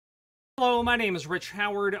Hello, my name is Rich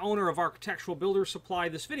Howard, owner of Architectural Builder Supply.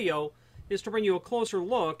 This video is to bring you a closer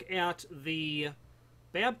look at the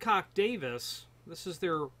Babcock Davis. This is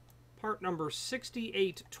their part number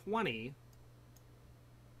 6820.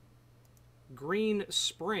 Green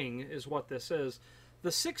Spring is what this is.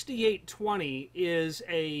 The 6820 is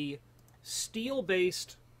a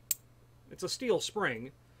steel-based, it's a steel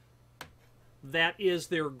spring that is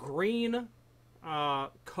their green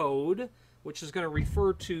code, which is going to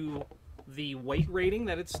refer to the weight rating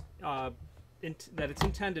that it's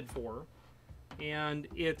intended for, and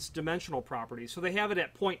its dimensional properties. So they have it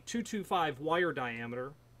at 0.225 wire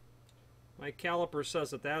diameter. My caliper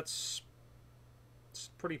says that it's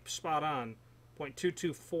pretty spot on,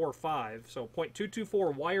 0.2245. So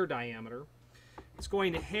 0.224 wire diameter. It's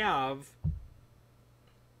going to have,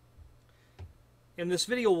 and this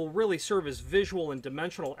video will really serve as visual and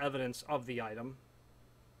dimensional evidence of the item.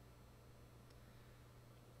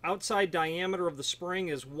 Outside diameter of the spring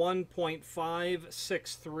is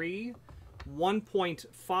 1.563,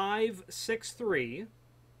 1.563,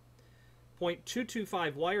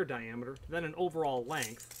 0.225 wire diameter, then an overall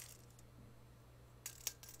length.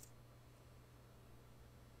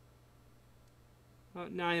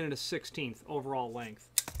 About 9 1/16 overall length.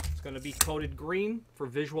 It's going to be coated green for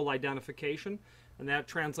visual identification, and that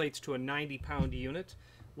translates to a 90-pound unit.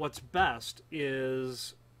 What's best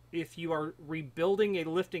is, if you are rebuilding a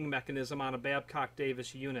lifting mechanism on a Babcock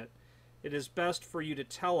Davis unit, it is best for you to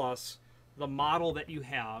tell us the model that you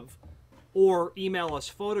have, or email us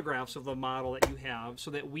photographs of the model that you have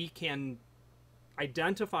so that we can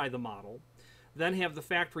identify the model, then have the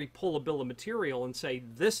factory pull a bill of material and say,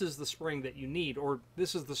 this is the spring that you need, or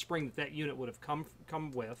this is the spring that that unit would have come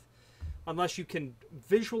with. Unless you can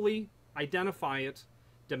visually identify it,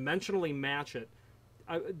 dimensionally match it,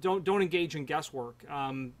 don't engage in guesswork.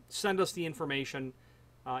 Send us the information,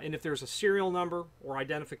 and if there's a serial number or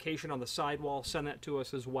identification on the sidewall, send that to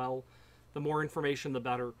us as well. The more information, the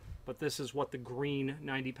better. But this is what the green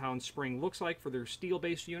 90-pound spring looks like for their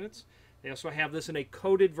steel-based units. They also have this in a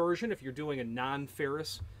coated version if you're doing a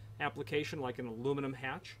non-ferrous application like an aluminum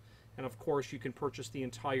hatch. And of course, you can purchase the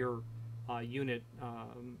entire unit,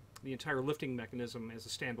 the entire lifting mechanism as a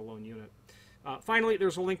standalone unit. Finally,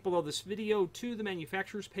 there's a link below this video to the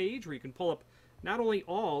manufacturer's page where you can pull up not only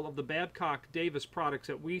all of the Babcock Davis products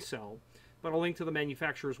that we sell, but a link to the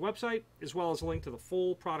manufacturer's website, as well as a link to the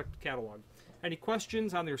full product catalog. Any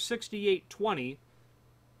questions on their 6820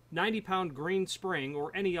 90-pound green spring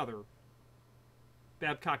or any other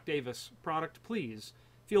Babcock Davis product, please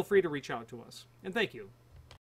feel free to reach out to us. And thank you.